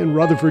banking in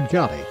Rutherford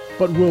County,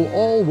 but will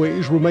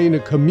always remain a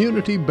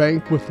community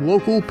bank with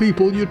local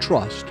people you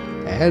trust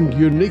and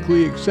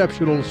uniquely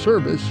exceptional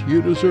service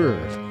you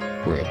deserve.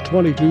 We're at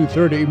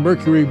 2230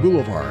 Mercury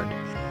Boulevard.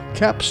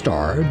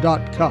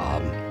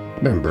 Capstar.com.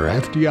 Member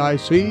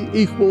FDIC,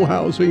 Equal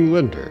Housing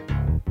Lender.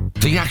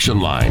 The Action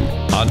Line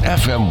on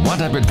FM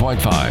 100.5,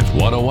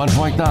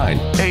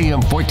 101.9, AM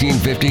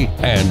 1450,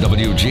 and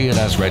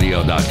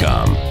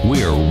WGNSradio.com.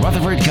 We're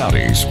Rutherford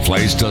County's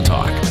place to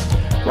talk.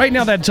 Right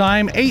now, that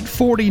time,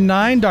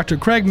 8:49. Dr.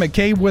 Craig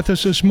McCabe with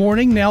us this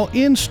morning. Now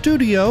in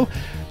studio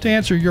to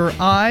answer your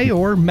eye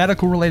or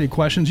medical-related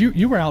questions.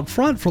 You were out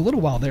front for a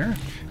little while there.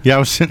 Yeah, I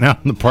was sitting out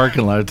in the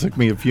parking lot. It took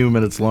me a few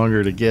minutes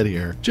longer to get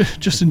here.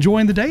 Just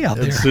enjoying the day out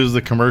there. As soon as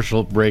the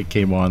commercial break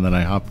came on, then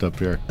I hopped up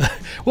here.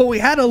 Well, we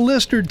had a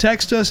listener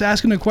text us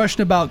asking a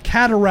question about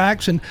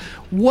cataracts and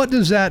what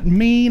does that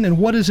mean and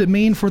what does it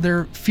mean for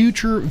their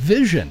future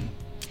vision?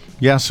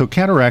 Yeah, so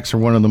cataracts are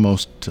one of the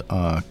most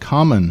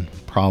common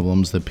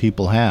problems that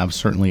people have,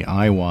 certainly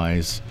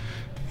eye-wise,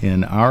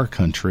 in our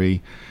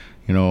country.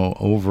 You know,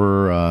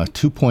 over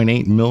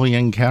 2.8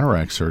 million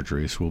cataract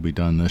surgeries will be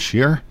done this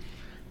year.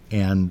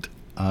 And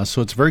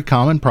so it's a very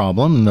common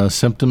problem. And the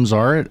symptoms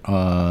are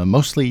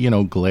mostly,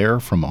 glare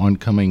from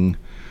oncoming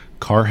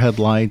car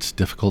headlights,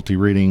 difficulty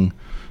reading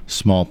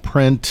small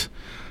print.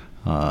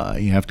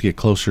 You have to get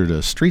closer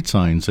to street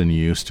signs than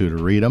you used to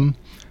read them.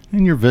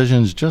 And your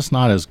vision's just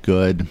not as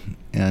good.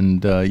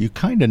 And you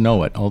kind of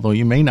know it, although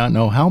you may not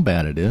know how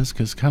bad it is,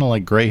 because kind of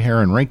like gray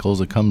hair and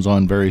wrinkles, it comes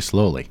on very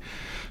slowly.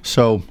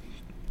 So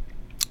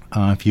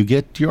if you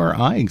get your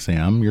eye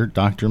exam, your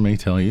doctor may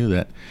tell you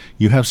that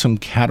you have some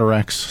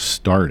cataracts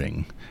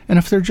starting. And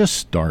if they're just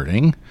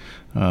starting,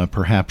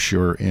 perhaps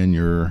you're in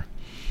your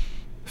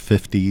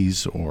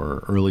 50s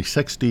or early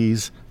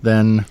 60s,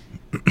 then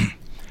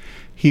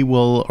he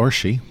will or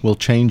she will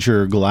change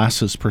your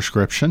glasses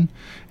prescription,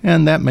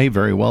 and that may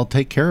very well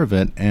take care of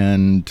it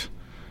and,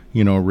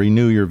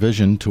 renew your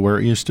vision to where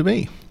it used to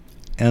be.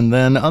 And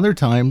then other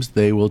times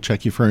they will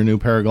check you for a new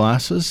pair of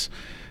glasses,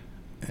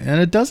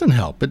 and it doesn't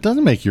help. It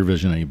doesn't make your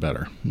vision any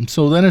better. And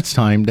so then it's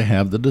time to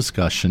have the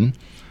discussion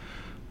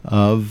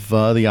of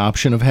the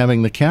option of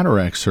having the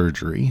cataract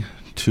surgery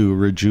to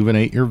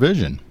rejuvenate your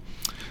vision.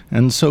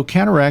 And so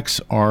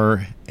cataracts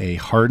are a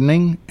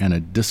hardening and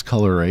a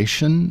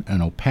discoloration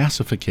and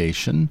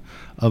opacification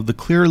of the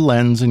clear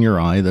lens in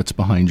your eye that's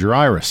behind your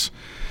iris.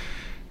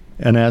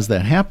 And as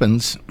that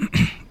happens,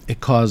 it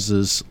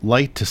causes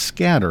light to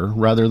scatter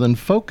rather than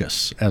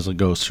focus as it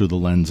goes through the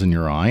lens in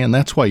your eye, and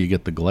that's why you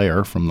get the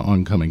glare from the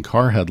oncoming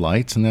car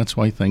headlights, and that's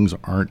why things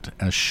aren't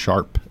as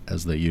sharp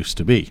as they used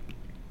to be.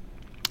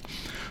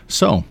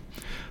 So,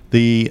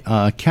 the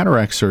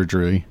cataract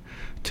surgery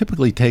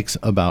typically takes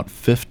about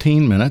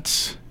 15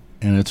 minutes,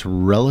 and it's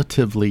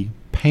relatively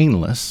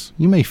painless.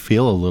 You may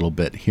feel a little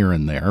bit here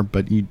and there,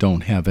 but you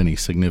don't have any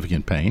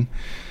significant pain.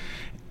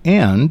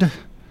 And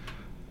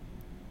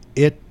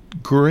it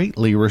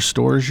greatly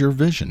restores your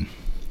vision.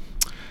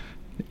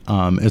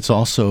 It's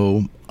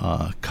also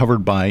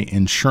covered by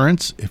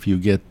insurance if you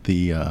get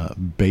the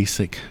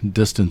basic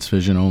distance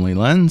vision only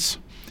lens,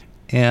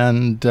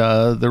 and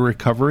the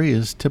recovery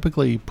is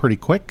typically pretty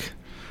quick.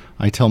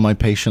 I tell my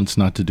patients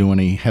not to do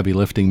any heavy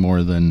lifting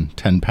more than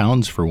 10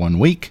 pounds for 1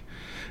 week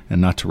and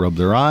not to rub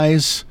their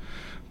eyes,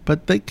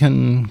 but they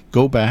can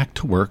go back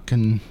to work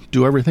and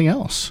do everything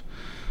else.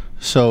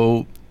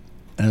 So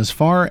as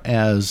far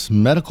as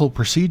medical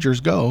procedures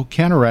go,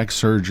 cataract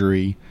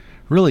surgery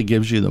really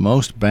gives you the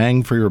most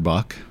bang for your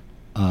buck,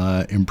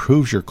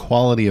 improves your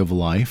quality of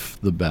life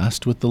the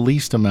best with the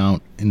least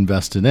amount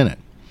invested in it.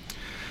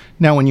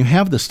 Now, when you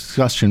have this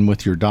discussion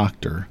with your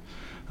doctor,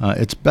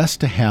 it's best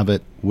to have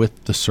it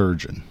with the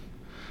surgeon.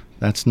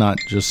 That's not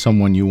just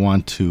someone you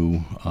want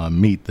to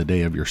meet the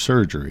day of your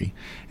surgery.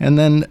 And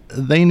then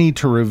they need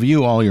to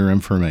review all your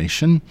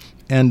information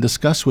and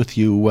discuss with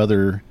you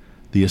whether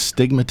the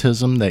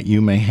astigmatism that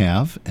you may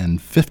have, and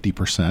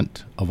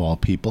 50% of all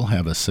people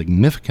have a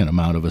significant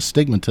amount of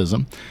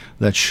astigmatism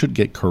that should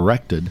get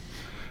corrected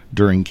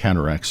during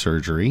cataract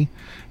surgery,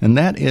 and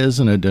that is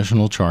an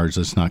additional charge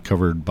that's not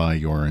covered by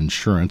your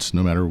insurance,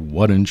 no matter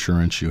what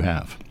insurance you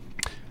have.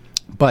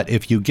 But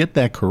if you get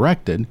that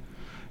corrected,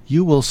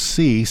 you will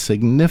see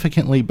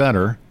significantly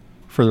better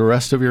for the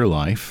rest of your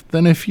life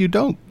than if you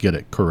don't get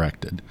it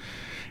corrected,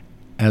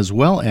 as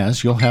well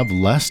as you'll have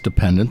less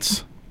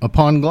dependence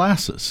upon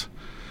glasses.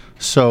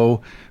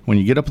 So when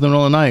you get up in the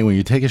middle of the night, when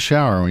you take a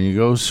shower, when you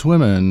go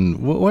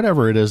swimming,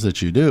 whatever it is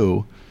that you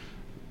do,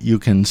 you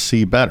can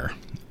see better.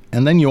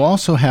 And then you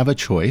also have a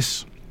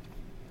choice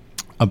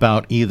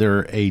about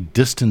either a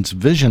distance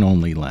vision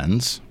only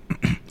lens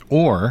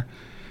or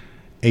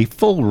a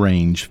full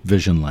range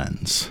vision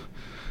lens.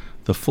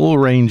 The full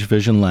range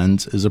vision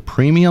lens is a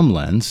premium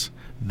lens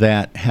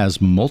that has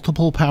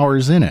multiple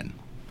powers in it.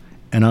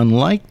 And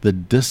unlike the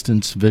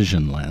distance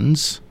vision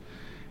lens,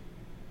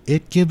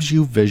 it gives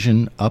you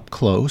vision up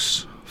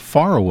close,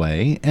 far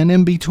away, and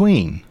in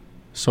between.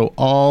 So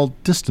all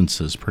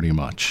distances pretty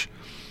much.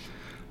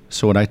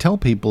 So what I tell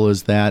people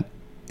is that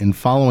in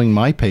following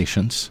my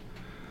patients,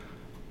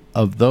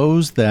 of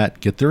those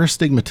that get their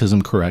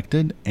astigmatism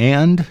corrected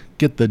and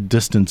get the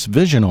distance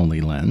vision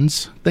only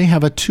lens, they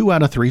have a 2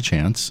 out of 3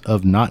 chance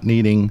of not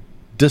needing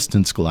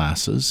distance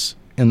glasses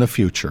in the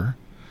future,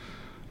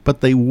 but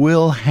they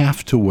will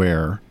have to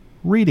wear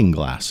reading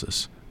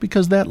glasses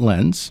because that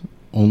lens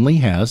only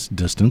has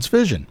distance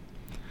vision.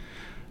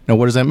 Now,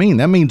 what does that mean?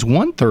 That means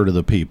 1/3 of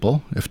the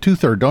people, if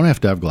 2/3 don't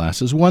have to have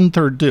glasses,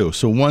 1/3 do.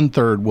 So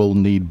 1/3 will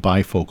need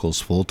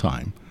bifocals full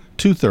time.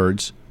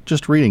 2/3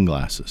 just reading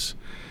glasses.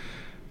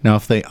 Now,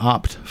 if they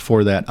opt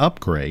for that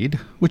upgrade,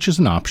 which is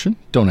an option,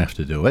 don't have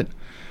to do it.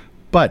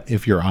 But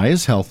if your eye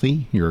is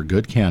healthy, you're a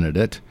good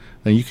candidate,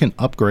 then you can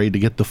upgrade to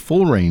get the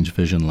full range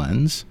vision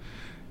lens.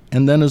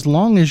 And then as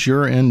long as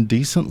you're in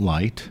decent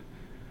light,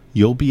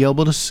 you'll be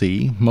able to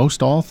see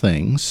most all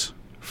things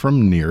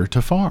from near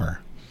to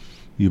far.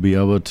 You'll be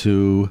able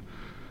to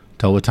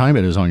tell what time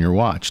it is on your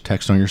watch,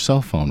 text on your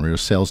cell phone, read a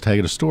sales tag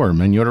at a store,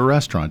 menu at a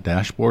restaurant,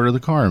 dashboard of the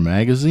car,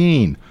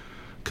 magazine,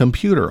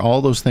 computer,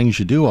 all those things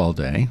you do all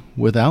day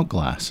without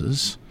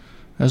glasses,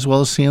 as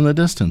well as seeing the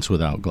distance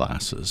without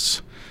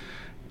glasses.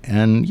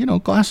 And,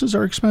 glasses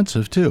are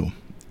expensive too,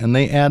 and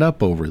they add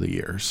up over the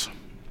years.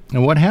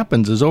 And what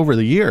happens is over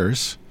the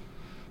years,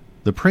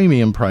 the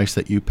premium price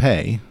that you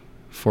pay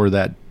for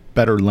that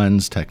better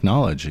lens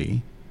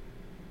technology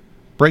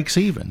breaks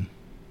even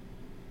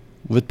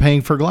with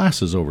paying for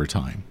glasses over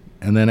time.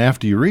 And then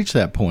after you reach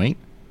that point,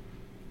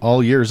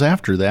 all years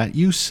after that,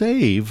 you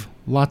save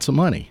lots of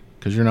money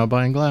because you're not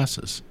buying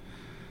glasses.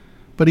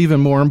 But even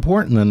more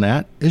important than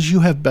that is you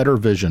have better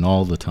vision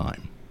all the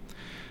time.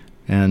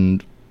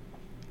 And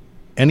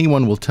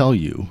anyone will tell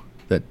you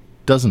that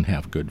doesn't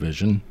have good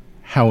vision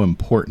how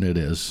important it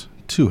is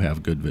to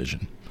have good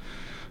vision.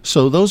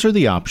 So those are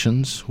the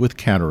options with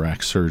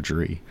cataract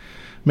surgery.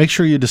 Make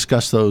sure you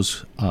discuss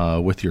those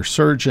with your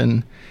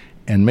surgeon,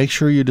 and make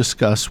sure you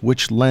discuss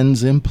which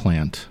lens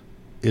implant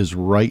is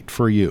right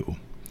for you.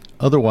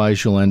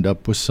 Otherwise, you'll end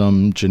up with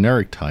some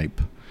generic type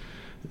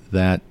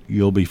that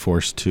you'll be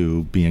forced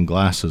to be in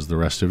glasses the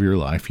rest of your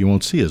life you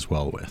won't see as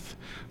well with.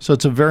 So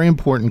it's a very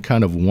important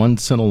kind of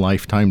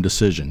once-in-a-lifetime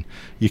decision.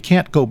 You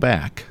can't go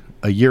back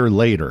a year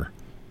later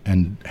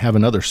and have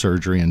another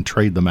surgery and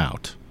trade them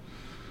out.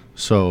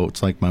 So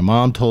it's like my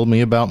mom told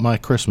me about my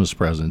Christmas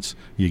presents.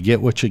 You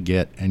get what you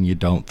get, and you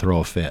don't throw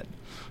a fit.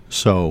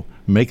 So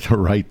make the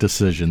right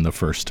decision the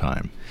first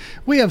time.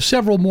 We have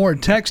several more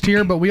texts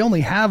here, but we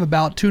only have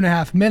about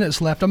 2.5 minutes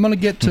left. I'm going to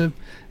get to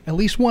at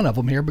least one of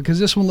them here because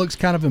this one looks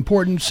kind of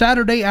important.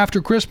 Saturday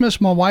after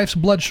Christmas, my wife's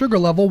blood sugar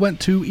level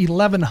went to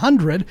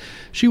 1100.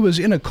 She was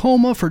in a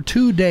coma for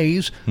 2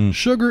 days.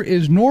 Sugar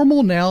is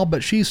normal now,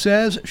 but she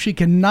says she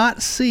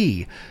cannot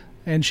see,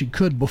 and she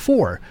could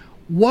before.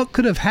 What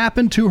could have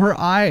happened to her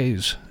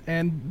eyes?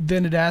 And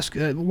then it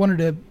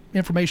wanted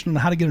information on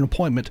how to get an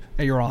appointment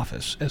at your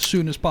office as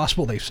soon as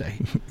possible, they say.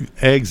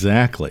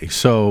 Exactly.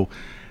 So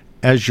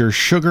as your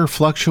sugar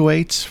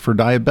fluctuates for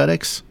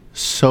diabetics,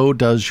 so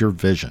does your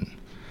vision.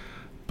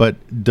 But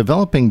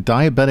developing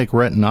diabetic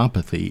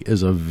retinopathy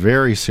is a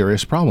very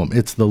serious problem.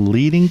 It's the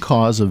leading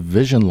cause of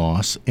vision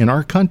loss in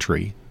our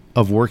country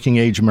of working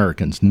age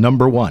Americans.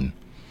 Number one.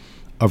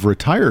 Of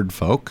retired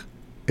folk,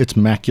 it's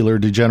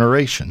macular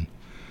degeneration.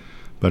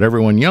 But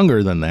everyone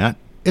younger than that,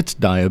 it's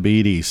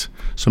diabetes.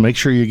 So make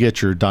sure you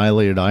get your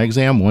dilated eye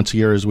exam once a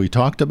year, as we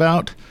talked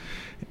about.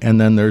 And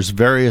then there's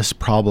various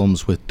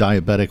problems with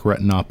diabetic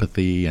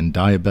retinopathy and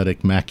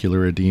diabetic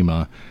macular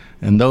edema,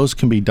 and those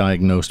can be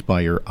diagnosed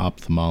by your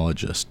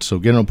ophthalmologist. So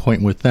get an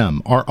appointment with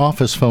them. Our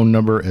office phone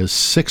number is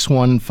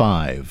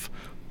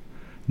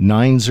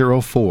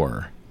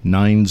 615-904-9024.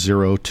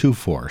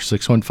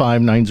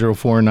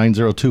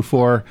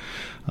 615-904-9024.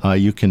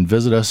 You can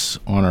visit us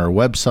on our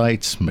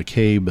websites,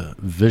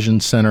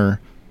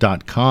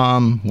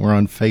 McCabeVisionCenter.com. We're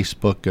on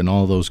Facebook and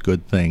all those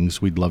good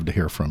things. We'd love to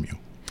hear from you.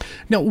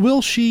 Now,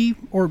 will she,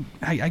 or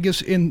I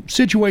guess in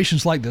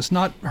situations like this,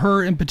 not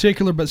her in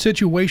particular, but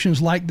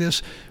situations like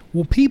this,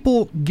 will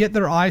people get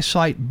their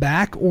eyesight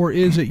back, or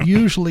is it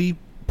usually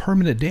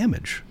permanent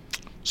damage?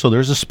 So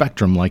there's a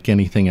spectrum like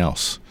anything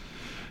else.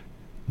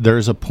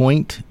 There's a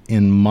point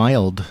in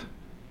mild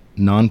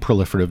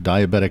non-proliferative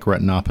diabetic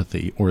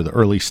retinopathy, or the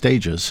early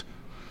stages,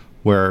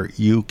 where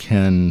you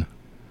can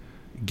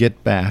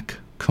get back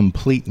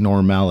complete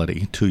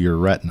normality to your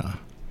retina.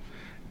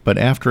 But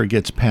after it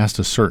gets past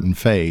a certain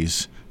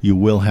phase, you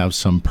will have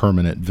some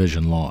permanent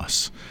vision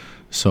loss.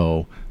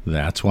 So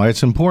that's why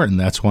it's important.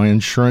 That's why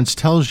insurance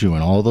tells you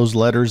in all those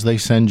letters they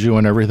send you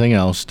and everything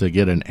else to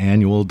get an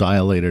annual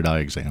dilated eye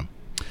exam.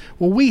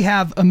 Well, we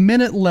have a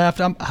minute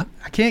left. I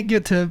can't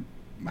get to,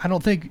 I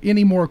don't think,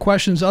 any more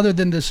questions other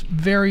than this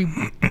very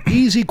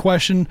easy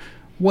question.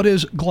 What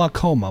is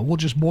glaucoma? We'll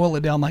just boil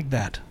it down like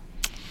that.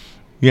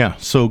 Yeah,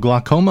 so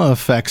glaucoma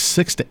affects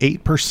 6 to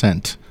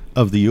 8%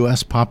 of the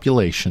U.S.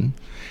 population.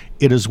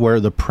 It is where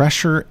the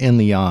pressure in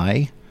the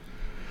eye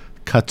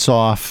cuts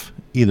off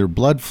either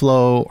blood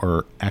flow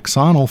or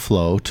axonal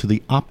flow to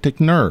the optic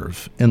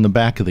nerve in the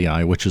back of the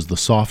eye, which is the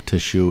soft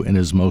tissue and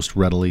is most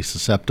readily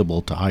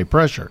susceptible to high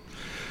pressure.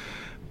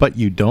 But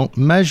you don't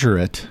measure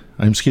it,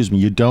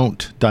 you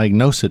don't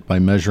diagnose it by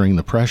measuring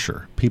the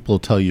pressure. People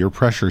tell you your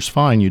pressure's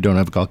fine, you don't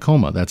have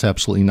glaucoma. That's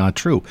absolutely not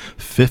true.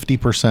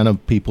 50%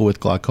 of people with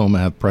glaucoma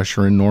have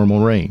pressure in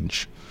normal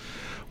range.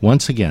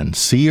 Once again,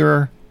 see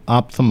your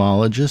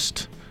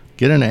ophthalmologist.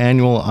 Get an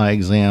annual eye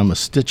exam. A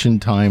stitch in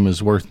time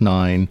is worth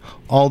 9.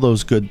 All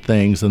those good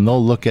things, and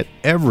they'll look at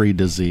every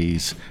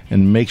disease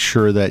and make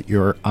sure that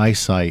your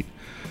eyesight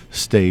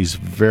stays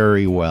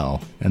very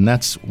well. And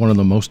that's one of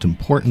the most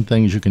important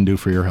things you can do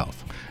for your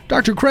health.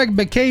 Dr. Craig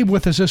McCabe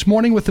with us this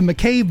morning with the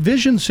McCabe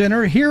Vision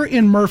Center here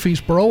in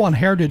Murfreesboro on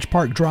Heritage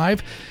Park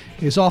Drive.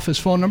 His office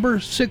phone number,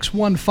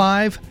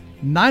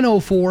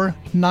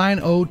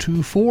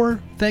 615-904-9024.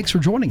 Thanks for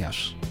joining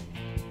us.